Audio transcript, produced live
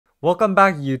Welcome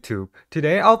back YouTube.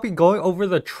 Today I'll be going over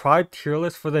the tribe tier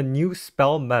list for the new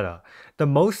spell meta. The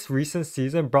most recent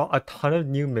season brought a ton of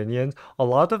new minions, a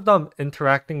lot of them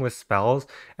interacting with spells,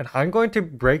 and I'm going to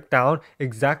break down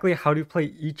exactly how to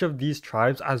play each of these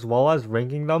tribes as well as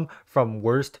ranking them from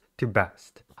worst to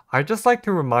best. I'd just like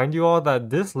to remind you all that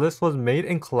this list was made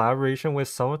in collaboration with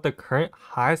some of the current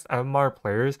highest MMR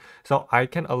players, so I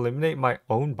can eliminate my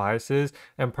own biases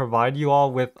and provide you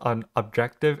all with an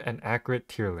objective and accurate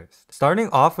tier list. Starting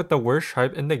off with the worst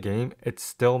tribe in the game, it's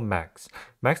still mechs.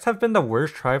 Mechs have been the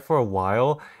worst tribe for a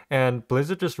while, and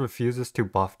Blizzard just refuses to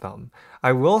buff them.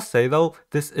 I will say though,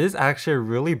 this is actually a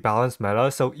really balanced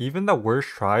meta, so even the worst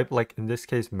tribe, like in this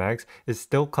case mechs, is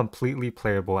still completely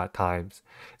playable at times.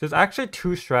 There's actually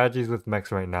two strategies with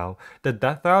mechs right now, the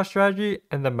Death Rattle strategy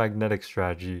and the Magnetic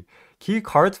strategy. Key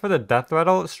cards for the Death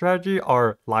Rattle strategy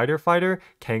are Lighter Fighter,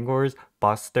 Kangors,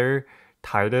 Buster,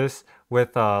 Titus,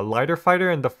 with Lighter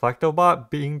Fighter and Deflectobot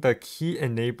being the key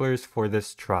enablers for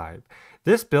this tribe.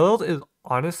 This build is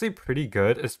honestly pretty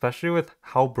good, especially with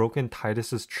how broken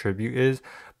Titus's tribute is,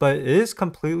 but it is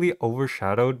completely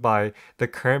overshadowed by the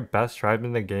current best tribe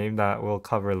in the game that we'll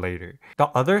cover later. The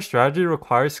other strategy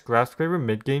requires Scrapscraper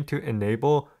mid-game to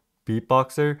enable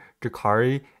Beatboxer,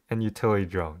 Drukhari, and Utility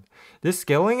Drone. This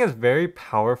scaling is very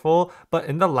powerful, but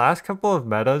in the last couple of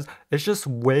metas, it's just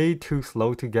way too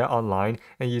slow to get online,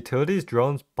 and Utility's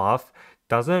Drone's buff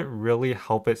doesn't really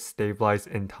help it stabilize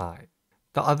in time.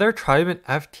 The other tribe in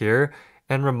F tier,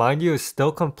 and remind you is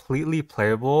still completely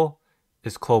playable,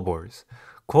 is Kobolds.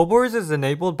 Kobolds is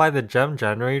enabled by the gem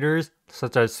generators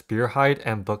such as Spearhide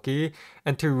and Bookie,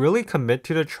 and to really commit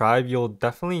to the tribe, you'll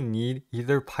definitely need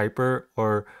either Piper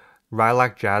or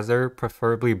Rylak Jazzer,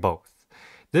 preferably both.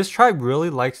 This tribe really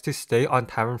likes to stay on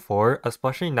Tavern 4,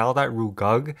 especially now that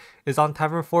Rugug is on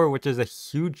Tavern 4, which is a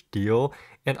huge deal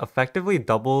and effectively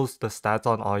doubles the stats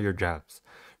on all your gems.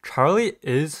 Charlie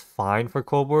is fine for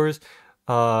Kobolds,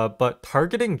 but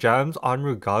targeting gems on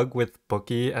Rugug with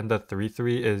Bookie and the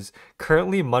 3-3 is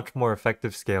currently much more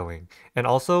effective scaling. And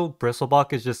also,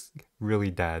 Bristlebok is just really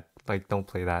dead, like don't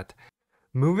play that.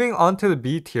 Moving on to the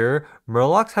B tier,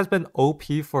 Murlocs has been OP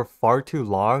for far too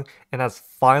long and has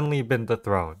finally been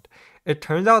dethroned. It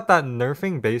turns out that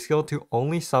nerfing base skill to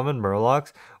only summon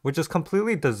Murlocs, which is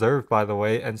completely deserved by the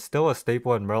way and still a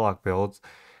staple in Murloc builds,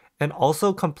 and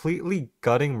also completely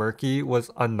gutting Murky was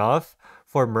enough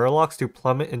for Murlocs to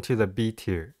plummet into the B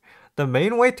tier. The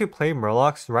main way to play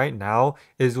Murlocs right now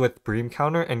is with Bream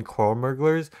Counter and Coral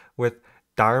Murglers, with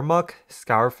Diremuck,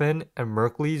 Scourfin, and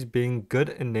Merkleys being good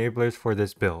enablers for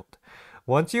this build.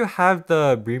 Once you have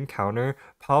the Bream Counter,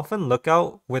 Palfin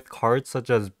Lookout with cards such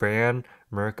as Bran,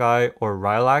 Murkeye, or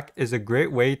Rylak is a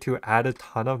great way to add a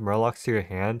ton of Murlocs to your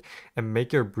hand and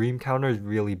make your Bream Counters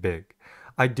really big.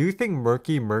 I do think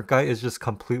Murkeye is just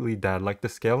completely dead. Like, the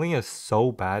scaling is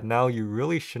so bad now, you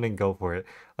really shouldn't go for it.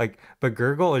 Like, but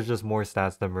Gurgle is just more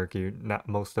stats than Murky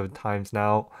most of the times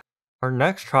now. Our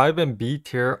next tribe in B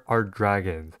tier are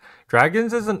Dragons.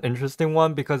 Dragons is an interesting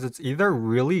one because it's either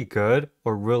really good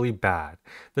or really bad.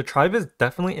 The tribe is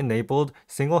definitely enabled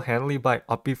single-handedly by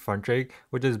Uppy Frontdrake,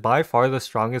 which is by far the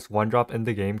strongest one-drop in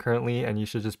the game currently, and you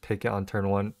should just pick it on turn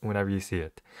 1 whenever you see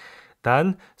it.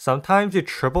 Then, sometimes you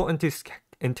triple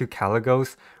into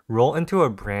Caligos, roll into a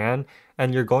Bran,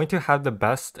 and you're going to have the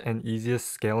best and easiest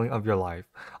scaling of your life.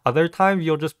 Other times,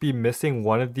 you'll just be missing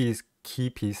one of these key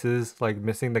pieces, like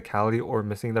missing the Cali or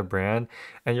missing the Bran,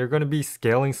 and you're going to be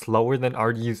scaling slower than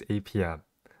RDU's APM.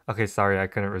 Okay, sorry, I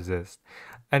couldn't resist.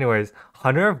 Anyways,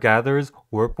 Hunter of Gatherers,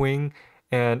 Warpwing,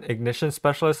 and Ignition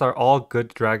Specialist are all good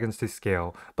dragons to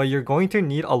scale, but you're going to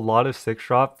need a lot of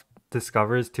 6-drop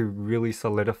discovers to really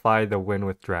solidify the win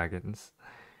with dragons.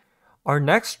 Our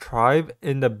next tribe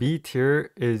in the B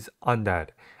tier is Undead,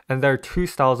 and there are two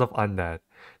styles of Undead.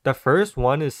 The first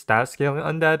one is stat scaling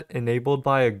Undead, enabled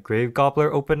by a Grave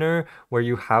Gobbler opener where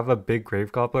you have a big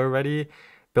Grave Gobbler already,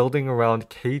 building around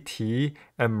KT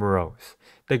and Morose.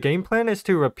 The game plan is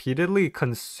to repeatedly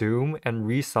consume and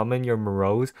resummon your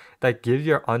Morose that give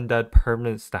your Undead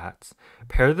permanent stats.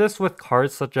 Pair this with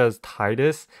cards such as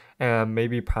Titus and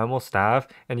maybe Primal Staff,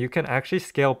 and you can actually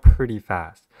scale pretty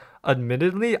fast.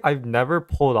 Admittedly, I've never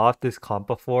pulled off this comp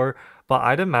before, but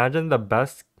I'd imagine the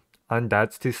best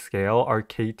Undeads to scale are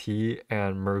KT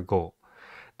and Murgle.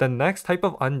 The next type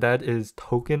of Undead is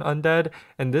Token Undead,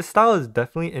 and this style is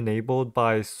definitely enabled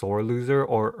by Sore Loser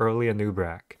or early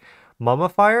Anubrak.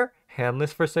 Mummifier,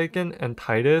 Handless Forsaken, and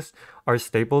Titus are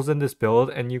staples in this build,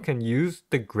 and you can use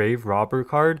the Grave Robber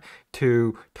card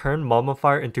to turn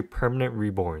Mummifier into permanent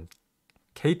reborn.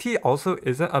 KT also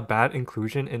isn't a bad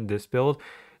inclusion in this build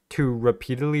to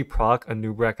repeatedly proc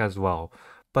Anubrak as well.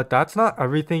 But that's not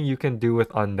everything you can do with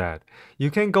Undead.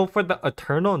 You can go for the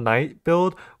Eternal Night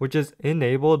build, which is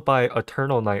enabled by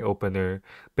Eternal Night Opener.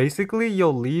 Basically,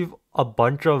 you'll leave a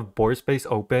bunch of board space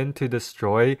open to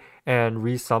destroy and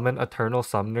resummon Eternal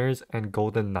Summoners and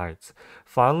Golden Knights.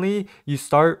 Finally, you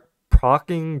start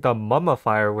proccing the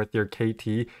Mummifier with your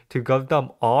KT to give them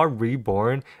all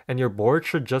reborn, and your board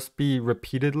should just be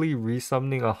repeatedly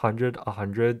resummoning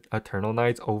 100 Eternal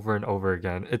Knights over and over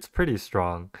again. It's pretty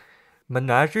strong.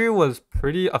 Menagerie was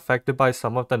pretty affected by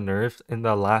some of the nerfs in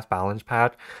the last balance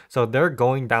patch, so they're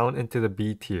going down into the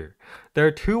B tier. There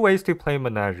are two ways to play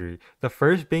Menagerie, the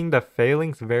first being the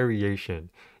Phalanx variation.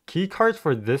 Key cards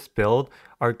for this build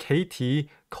are KT,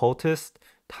 Cultist,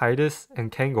 Titus, and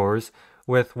Kangors,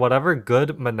 with whatever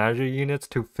good Menagerie units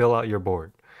to fill out your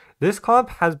board. This comp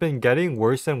has been getting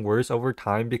worse and worse over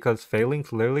time because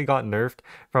Phalanx literally got nerfed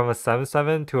from a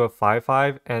 7-7 to a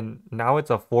 5-5 and now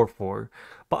it's a 4-4.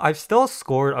 But I've still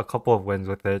scored a couple of wins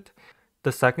with it.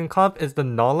 The second comp is the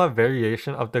Nala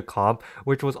variation of the comp,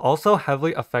 which was also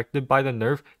heavily affected by the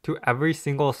nerf to every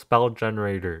single spell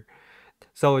generator.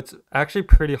 So it's actually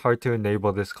pretty hard to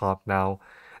enable this comp now.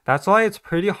 That's why it's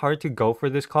pretty hard to go for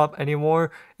this comp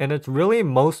anymore, and it's really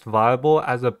most viable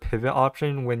as a pivot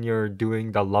option when you're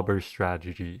doing the lubber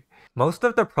strategy. Most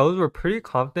of the pros were pretty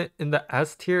confident in the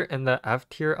S tier and the F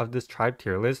tier of this tribe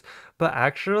tier list, but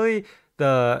actually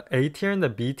the A tier and the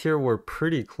B tier were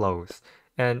pretty close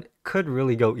and could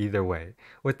really go either way.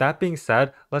 With that being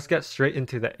said, let's get straight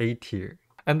into the A tier.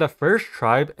 And the first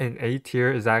tribe in A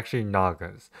tier is actually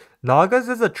Nagas. Nagas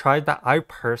is a tribe that I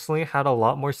personally had a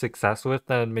lot more success with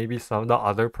than maybe some of the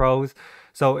other pros,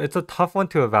 so it's a tough one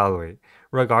to evaluate.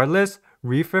 Regardless,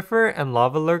 Reefriffer and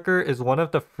Lava Lurker is one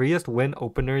of the freest win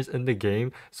openers in the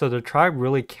game, so the tribe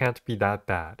really can't be that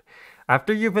bad.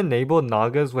 After you've enabled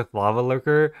Nagas with Lava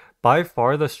Lurker, by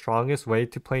far the strongest way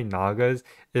to play Nagas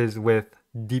is with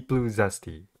Deep Blue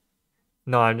Zesty.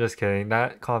 No, I'm just kidding.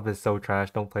 That comp is so trash.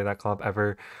 Don't play that comp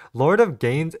ever. Lord of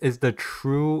Gains is the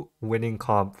true winning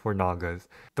comp for Nagas.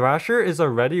 Thrasher is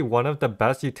already one of the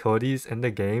best utilities in the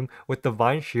game with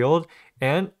Divine Shield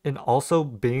and in also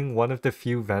being one of the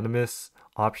few venomous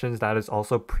options that is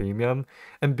also premium,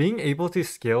 and being able to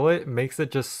scale it makes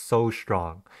it just so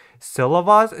strong.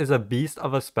 Syllabus is a beast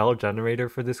of a spell generator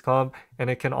for this comp, and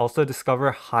it can also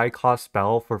discover high cost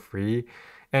spell for free.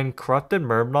 And Corrupted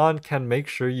Myrmidon can make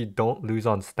sure you don't lose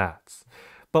on stats.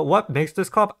 But what makes this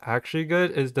comp actually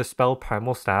good is the spell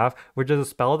Primal Staff, which is a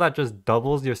spell that just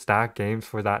doubles your stack games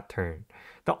for that turn.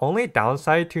 The only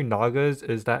downside to Nagas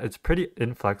is that it's pretty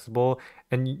inflexible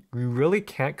and you really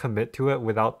can't commit to it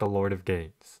without the Lord of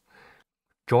Gains.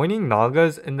 Joining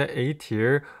Nagas in the A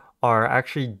tier are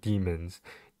actually Demons.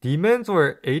 Demons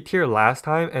were A tier last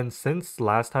time, and since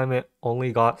last time it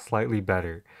only got slightly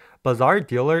better. Bazaar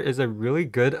Dealer is a really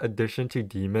good addition to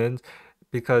Demons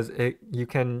because you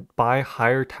can buy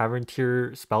higher Tavern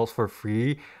tier spells for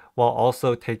free while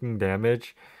also taking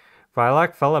damage.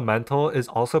 Rylak Felemental is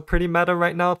also pretty meta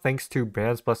right now thanks to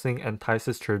Brand's Blessing and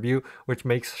Tice's Tribute, which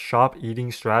makes shop eating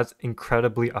strats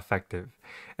incredibly effective.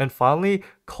 And finally,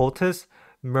 Cultist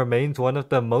remains one of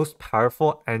the most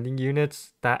powerful ending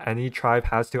units that any tribe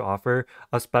has to offer,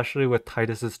 especially with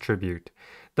Titus's Tribute.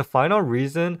 The final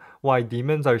reason why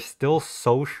demons are still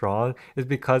so strong is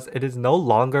because it is no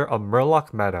longer a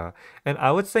Murloc meta, and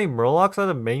I would say Murlocs are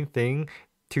the main thing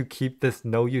to keep this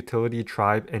no utility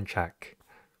tribe in check.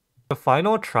 The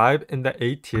final tribe in the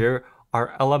A tier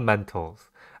are Elementals.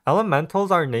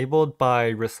 Elementals are enabled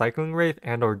by Recycling Wraith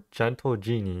and or Gentle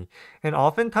Genie, and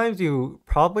oftentimes you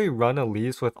probably run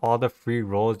Elise with all the free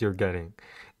rolls you're getting.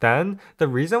 Then, the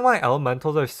reason why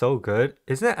Elementals are so good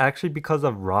isn't actually because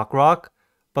of Rock,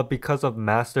 but because of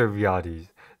Master Vyades.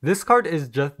 This card is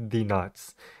just the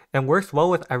nuts, and works well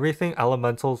with everything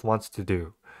Elementals wants to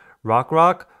do.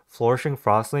 Rock, Flourishing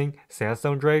Frostling,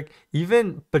 Sandstone Drake,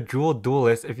 even Bejeweled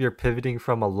Duelist if you're pivoting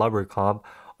from a Lubber comp,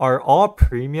 are all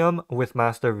premium with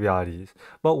Master Vyades.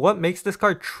 But what makes this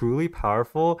card truly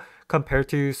powerful compared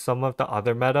to some of the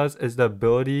other metas is the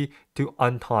ability to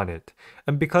untaunt it.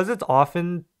 And because it's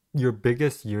often your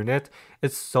biggest unit,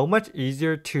 it's so much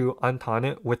easier to untaunt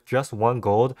it with just 1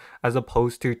 gold as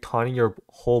opposed to taunting your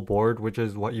whole board, which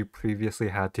is what you previously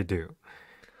had to do.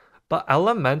 But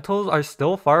Elementals are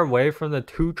still far away from the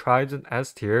 2 tribes in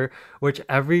S tier, which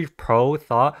every pro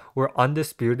thought were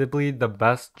undisputably the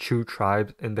best 2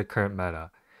 tribes in the current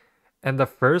meta. And the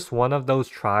first one of those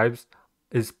tribes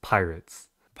is Pirates.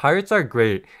 Pirates are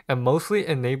great and mostly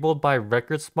enabled by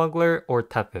Record Smuggler or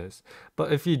Tethys,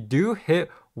 but if you do hit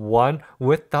one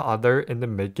with the other in the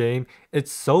mid game,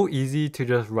 it's so easy to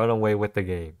just run away with the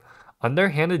game.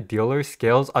 Underhanded Dealer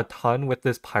scales a ton with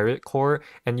this pirate core,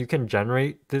 and you can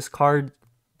generate this card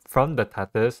from the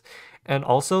Tethys. And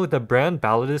also the Brand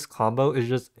Balladist combo is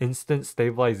just instant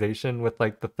stabilization with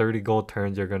like the 30 gold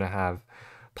turns you're gonna have.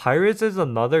 Pirates is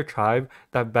another tribe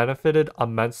that benefited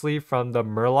immensely from the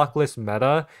Murloc-less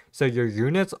meta, so your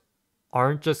units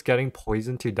aren't just getting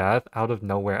poisoned to death out of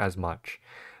nowhere as much.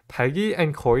 Peggy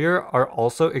and Courier are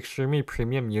also extremely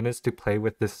premium units to play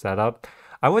with this setup.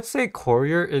 I would say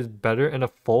Courier is better in a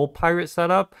full pirate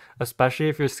setup, especially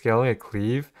if you're scaling a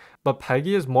cleave, but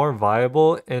Peggy is more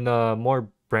viable in a more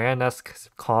brand-esque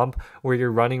comp where you're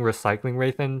running Recycling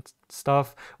Wraith and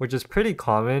stuff, which is pretty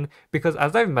common because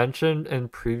as I've mentioned in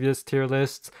previous tier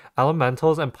lists,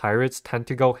 elementals and pirates tend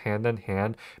to go hand in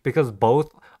hand because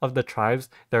both of the tribes,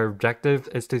 their objective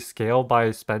is to scale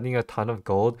by spending a ton of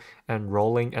gold and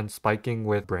rolling and spiking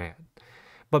with brand.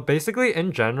 But basically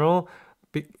in general,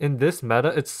 in this meta,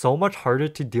 it's so much harder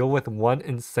to deal with one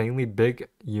insanely big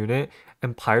unit,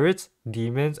 and pirates,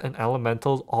 demons, and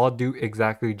elementals all do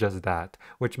exactly just that,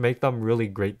 which make them really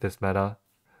great this meta.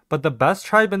 But the best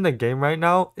tribe in the game right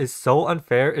now is so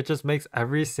unfair, it just makes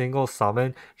every single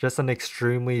summon just an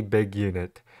extremely big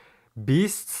unit.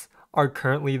 Beasts are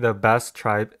currently the best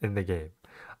tribe in the game.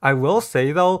 I will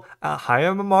say though, at high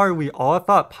MMR we all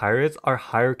thought pirates are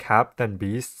higher cap than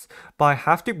beasts, but I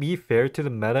have to be fair to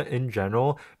the meta in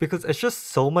general because it's just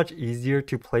so much easier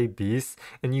to play beasts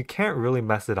and you can't really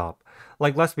mess it up.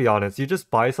 Like let's be honest, you just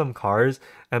buy some cards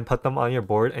and put them on your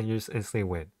board and you just instantly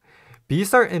win.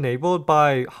 Beasts are enabled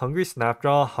by Hungry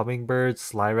Snapjaw, Hummingbird,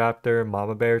 Slyraptor,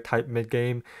 Mama Bear type mid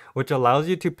game, which allows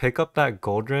you to pick up that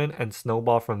Goldrin and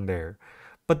snowball from there.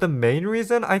 But the main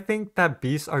reason I think that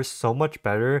beasts are so much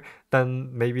better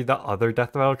than maybe the other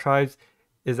Death Rattle tribes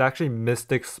is actually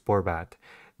Mystic Sporebat.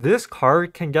 This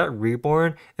card can get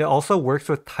reborn. It also works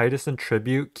with Titus and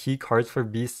Tribute, key cards for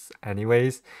beasts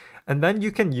anyways. And then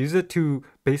you can use it to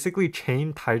basically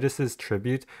chain Titus's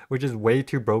Tribute, which is way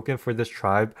too broken for this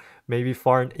tribe. Maybe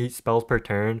farm 8 spells per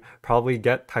turn, probably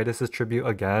get Titus's Tribute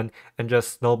again, and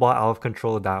just snowball out of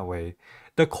control that way.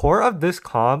 The core of this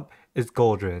comp is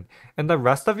Goldrin, and the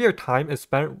rest of your time is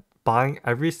spent buying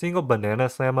every single Banana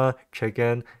Slamma,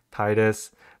 Chicken,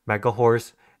 Titus, Mega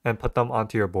Horse, and put them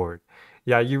onto your board.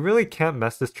 Yeah, you really can't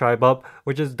mess this tribe up,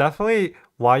 which is definitely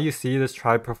why you see this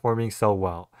tribe performing so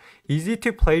well. Easy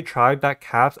to play tribe that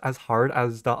caps as hard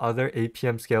as the other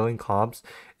APM scaling comps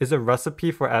is a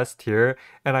recipe for S tier,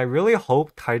 and I really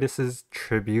hope Titus's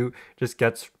Tribute just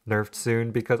gets nerfed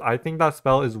soon because I think that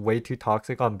spell is way too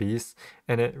toxic on beasts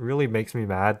and it really makes me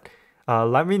mad.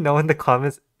 Let me know in the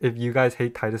comments if you guys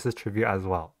hate Titus's Tribute as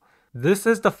well. This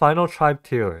is the final tribe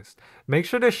tier list. Make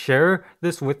sure to share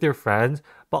this with your friends,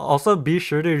 but also be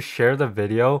sure to share the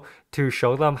video to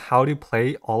show them how to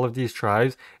play all of these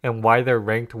tribes and why they're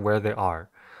ranked where they are.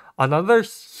 Another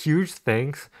huge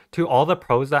thanks to all the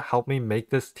pros that helped me make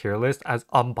this tier list as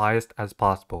unbiased as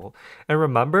possible. And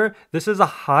remember, this is a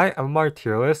high MMR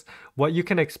tier list, what you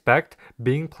can expect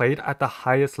being played at the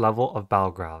highest level of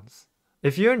Battlegrounds.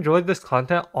 If you enjoyed this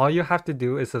content, all you have to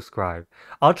do is subscribe.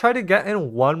 I'll try to get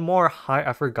in one more high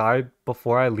effort guide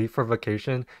before I leave for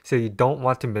vacation, so you don't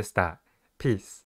want to miss that. Peace.